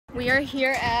We are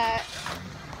here at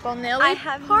bonelli I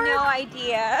have Park. no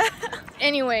idea.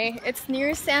 Anyway, it's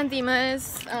near San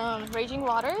Dimas, Raging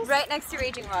Waters. Right next to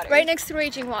Raging Waters. Right next to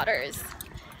Raging Waters.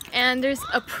 And there's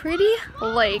a pretty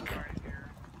lake.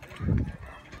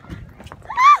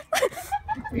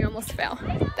 We almost fell.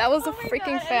 That was a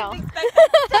freaking fail.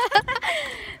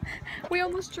 We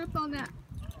almost tripped on that.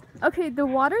 Okay, the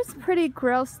water's pretty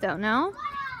gross though, no?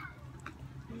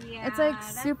 Yeah, It's like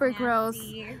that's super nasty. gross.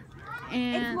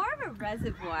 And It's more of a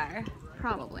reservoir.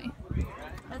 probably.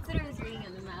 That's what I was reading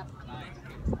on the map.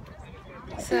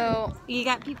 So You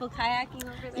got people kayaking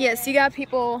over there? yes, you got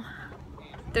people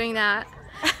doing that.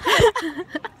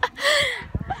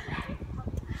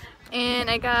 And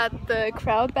I got the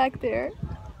crowd back there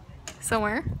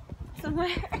somewhere. Somewhere.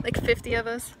 Like 50 of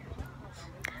us.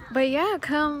 But yeah,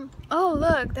 come. Oh,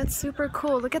 look, that's super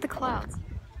cool. Look at the clouds.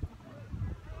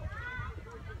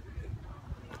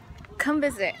 Come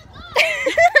visit.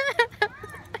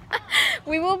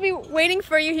 We will be waiting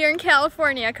for you here in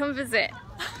California. Come visit.